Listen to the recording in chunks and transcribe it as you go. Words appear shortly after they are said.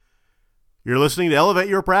You're listening to Elevate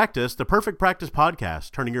Your Practice, the Perfect Practice Podcast,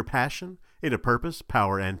 turning your passion into purpose,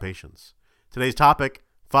 power, and patience. Today's topic,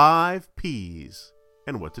 5 Ps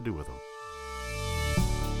and what to do with them.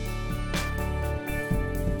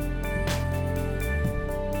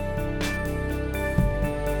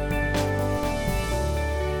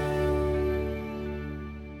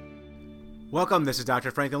 Welcome, this is Dr.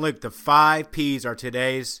 Franklin Luke. The 5 Ps are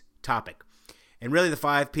today's topic. And really the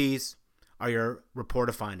 5 Ps are your report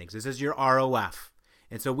of findings. This is your ROF.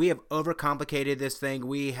 And so we have overcomplicated this thing.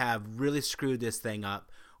 We have really screwed this thing up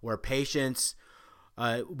where patients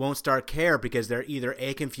won't start care because they're either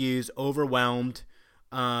confused, overwhelmed,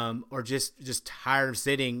 or just tired of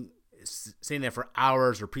sitting there for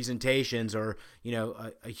hours or presentations or,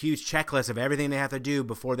 a huge checklist of everything they have to do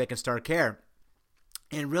before they can start care.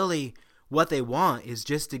 And really what they want is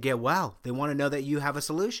just to get well. They want to know that you have a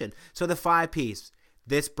solution. So the 5 Ps.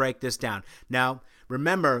 Break this down. Now,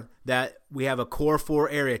 remember that we have a core 4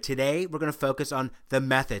 area. Today, we're going to focus on the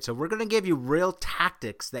method. So we're going to give you real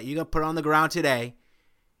tactics that you're going to put on the ground today,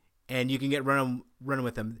 and you can get running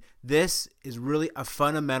with them. This is really a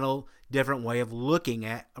fundamental different way of looking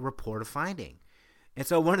at a report of finding. And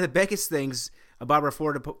so one of the biggest things about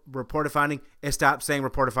report of finding is stop saying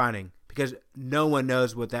report of finding, because no one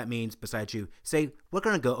knows what that means besides you. Say, we're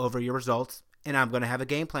going to go over your results, and I'm going to have a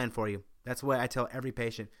game plan for you. That's what I tell every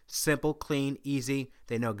patient. Simple, clean, easy.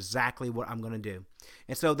 They know exactly what I'm going to do.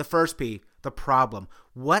 And so the first P, the problem.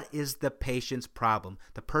 What is the patient's problem?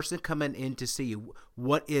 The person coming in to see you,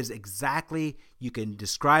 what is exactly, you can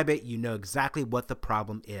describe it, you know exactly what the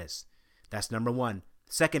problem is. That's number 1.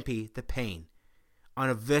 Second P, the pain. On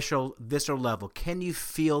a visceral level, can you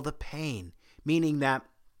feel the pain? Meaning that,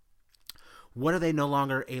 what are they no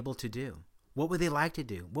longer able to do? What would they like to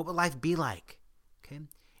do? What would life be like? Okay.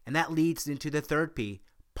 And that leads into the third P,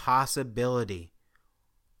 possibility.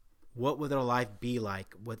 What would their life be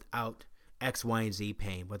like without X, Y, and Z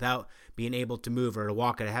pain, without being able to move or to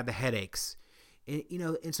walk or to have the headaches?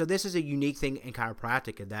 And so this is a unique thing in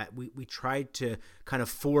chiropractic in that we try to kind of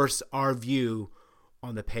force our view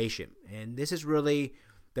on the patient. And this is really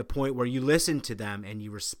the point where you listen to them and you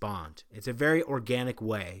respond. It's a very organic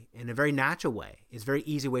way, in a very natural way. It's a very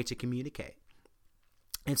easy way to communicate.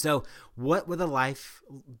 And so what would the life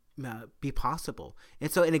be possible?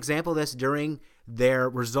 And so an example of this during their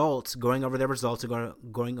results, going over their results and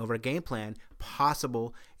going over a game plan,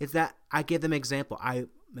 possible is that I give them an example. I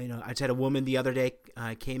just had a woman the other day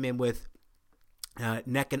came in with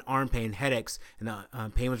neck and arm pain, headaches, and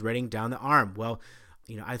the pain was radiating down the arm. Well,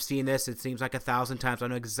 I've seen this, it seems like 1,000 times. I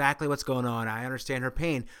know exactly what's going on. I understand her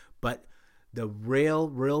pain, but the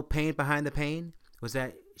real pain behind the pain was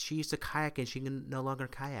that she used to kayak and she can no longer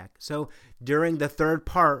kayak. So during the third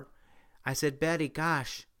part, I said, Betty,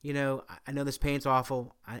 gosh, I know this pain's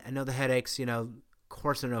awful. I know the headaches, of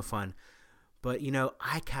course they're no fun. But,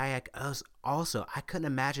 I kayak also. I couldn't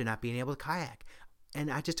imagine not being able to kayak. And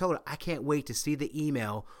I just told her, I can't wait to see the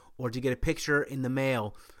email or to get a picture in the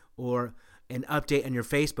mail or an update on your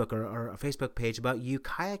Facebook or a Facebook page about you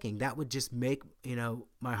kayaking. That would just make,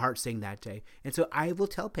 my heart sing that day. And so I will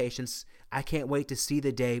tell patients, I can't wait to see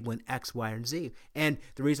the day when X, Y, and Z. And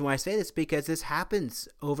the reason why I say this is because this happens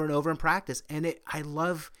over and over in practice. And I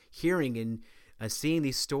love hearing and seeing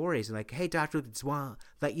these stories. And like, hey, doctor, I just want to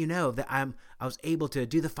let you know that I was able to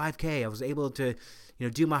do the 5K. I was able to,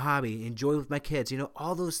 do my hobby, enjoy with my kids,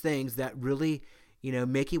 all those things that really,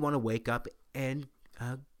 make you want to wake up and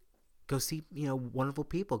go see, wonderful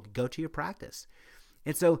people, go to your practice.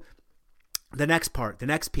 And so the next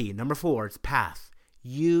P, number 4, is path.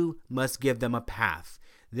 You must give them a path.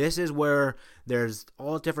 This is where there's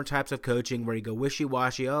all different types of coaching where you go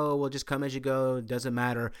wishy-washy, well, just come as you go, it doesn't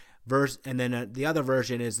matter. And then the other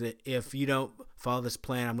version is that if you don't follow this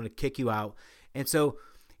plan, I'm going to kick you out. And so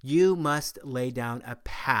you must lay down a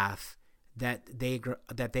path that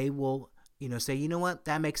they will, say, you know what,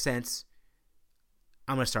 that makes sense.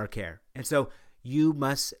 I'm going to start care. And so you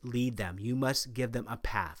must lead them. You must give them a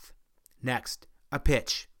path. Next, a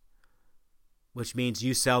pitch, which means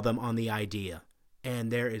you sell them on the idea.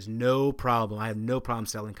 And there is no problem. I have no problem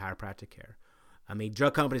selling chiropractic care. I mean,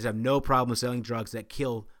 drug companies have no problem selling drugs that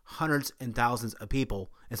kill hundreds and thousands of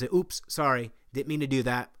people and say, oops, sorry, didn't mean to do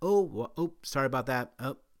that. Sorry about that.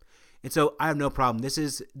 And so I have no problem. This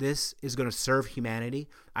is going to serve humanity.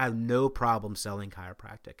 I have no problem selling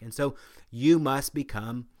chiropractic. And so you must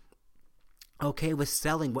become okay with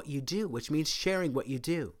selling what you do, which means sharing what you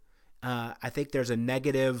do. I think there's a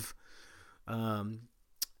negative, a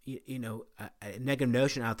negative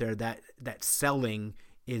notion out there that selling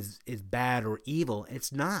is bad or evil.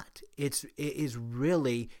 It's not. It is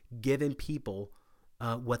really giving people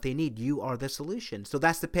what they need. You are the solution. So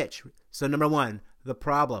that's the pitch. So number 1, the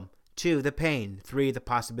problem. 2, the pain. 3, the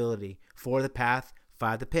possibility. 4, the path.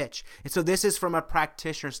 5, the pitch. And so this is from a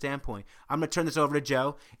practitioner standpoint. I'm going to turn this over to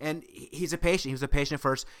Joe, and he's a patient. He was a patient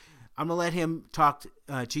first. I'm going to let him talk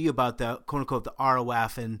to you about the quote-unquote the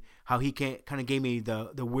ROF and how he kind of gave me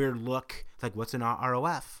the weird look, like what's an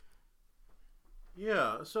ROF?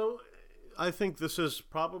 Yeah, so I think this is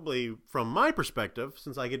probably, from my perspective,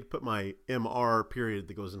 since I get to put my MR period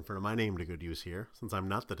that goes in front of my name to good use here, since I'm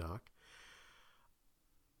not the doc,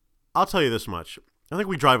 I'll tell you this much. I think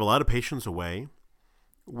we drive a lot of patients away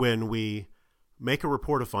when we make a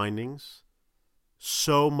report of findings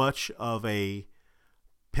so much of a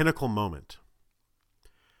pinnacle moment.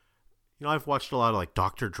 You know, I've watched a lot of like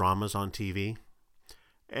doctor dramas on TV,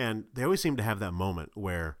 and they always seem to have that moment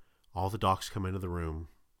where all the docs come into the room,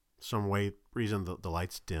 some reason the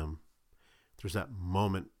lights dim. There's that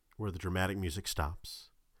moment where the dramatic music stops,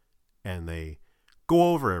 and they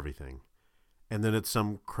go over everything, and then it's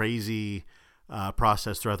some crazy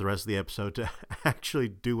process throughout the rest of the episode to actually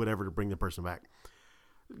do whatever to bring the person back.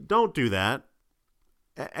 Don't do that.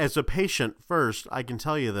 As a patient first, I can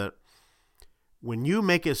tell you that when you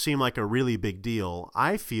make it seem like a really big deal,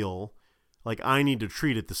 I feel like I need to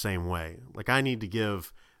treat it the same way. Like I need to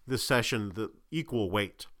give this session the equal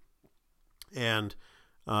weight. And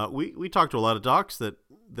we talk to a lot of docs that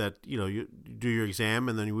you know, you do your exam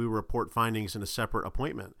and then we report findings in a separate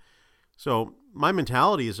appointment. So my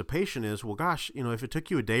mentality as a patient is, well, gosh, you know, if it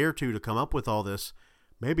took you a day or two to come up with all this,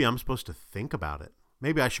 maybe I'm supposed to think about it.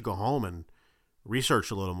 Maybe I should go home and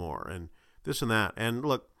research a little more and this and that. And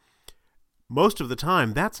look, most of the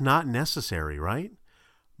time that's not necessary, right?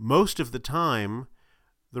 Most of the time,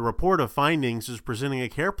 the report of findings is presenting a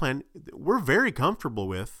care plan we're very comfortable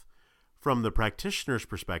with from the practitioner's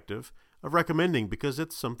perspective of recommending, because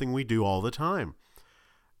it's something we do all the time.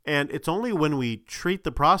 And it's only when we treat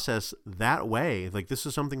the process that way, like this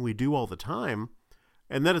is something we do all the time,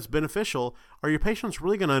 and that it's beneficial, are your patients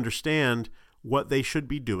really going to understand what they should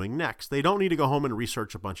be doing next. They don't need to go home and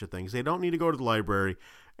research a bunch of things. They don't need to go to the library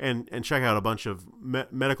and check out a bunch of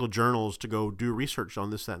medical journals to go do research on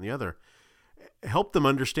this, that, and the other. Help them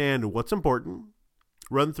understand what's important,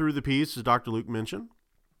 run through the P's, as Dr. Luke mentioned,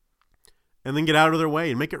 and then get out of their way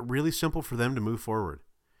and make it really simple for them to move forward.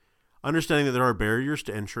 Understanding that there are barriers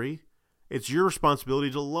to entry, it's your responsibility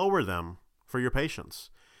to lower them for your patients.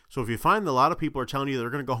 So if you find that a lot of people are telling you they're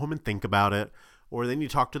going to go home and think about it, or they need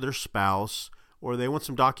to talk to their spouse, or they want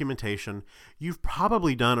some documentation, you've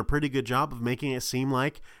probably done a pretty good job of making it seem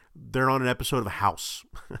like they're on an episode of House.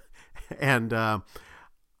 And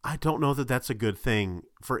I don't know that that's a good thing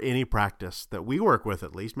for any practice that we work with,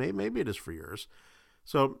 at least. Maybe it is for yours.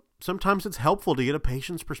 So sometimes it's helpful to get a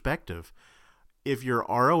patient's perspective. If your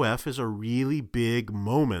ROF is a really big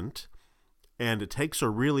moment and it takes a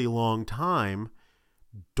really long time,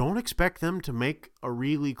 don't expect them to make a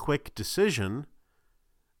really quick decision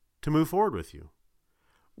to move forward with you.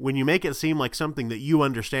 When you make it seem like something that you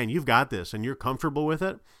understand, you've got this and you're comfortable with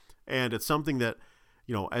it, and it's something that,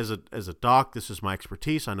 you know, as a doc, this is my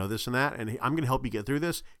expertise, I know this and that, and I'm going to help you get through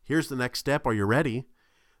this. Here's the next step. Are you ready?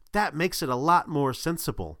 That makes it a lot more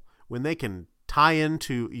sensible when they can tie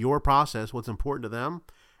into your process, what's important to them,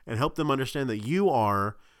 and help them understand that you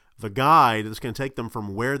are the guide that's going to take them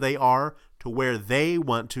from where they are to where they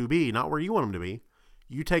want to be, not where you want them to be.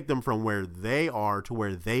 You take them from where they are to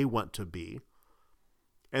where they want to be.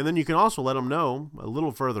 And then you can also let them know a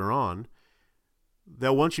little further on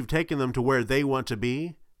that once you've taken them to where they want to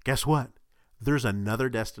be, guess what? There's another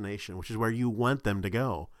destination, which is where you want them to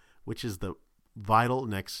go, which is the vital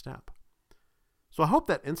next step. So I hope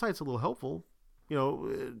that insight's a little helpful. You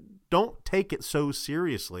know, don't take it so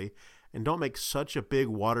seriously and don't make such a big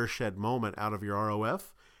watershed moment out of your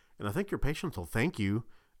ROF. And I think your patients will thank you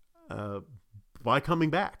by coming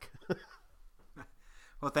back.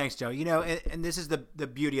 Well, thanks, Joe. You know, and this is the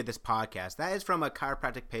beauty of this podcast. That is from a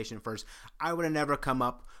chiropractic patient first. I would have never come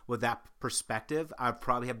up with that perspective. I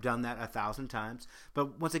probably have done that 1,000 times.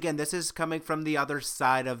 But once again, this is coming from the other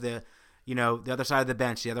side of the, you know, the other side of the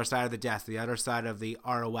bench, the other side of the desk, the other side of the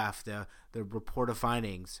ROF, the report of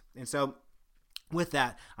findings. And so with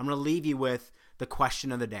that, I'm going to leave you with the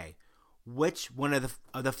question of the day. Which one of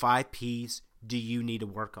the 5 P's do you need to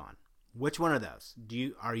work on? Which one of those?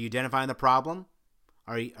 Are you identifying the problem?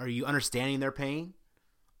 Are you understanding their pain?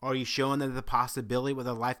 Are you showing them the possibility what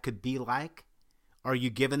their life could be like? Are you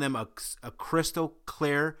giving them a crystal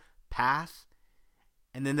clear path?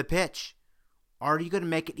 And then the pitch. Are you going to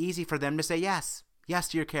make it easy for them to say yes? Yes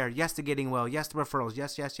to your care. Yes to getting well. Yes to referrals.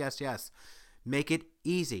 Yes, yes, yes, yes. Make it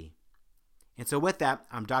easy. And so with that,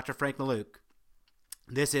 I'm Dr. Frank Maluk.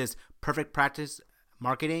 This is Perfect Practice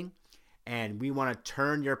Marketing, and we want to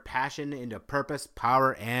turn your passion into purpose,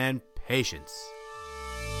 power, and patience.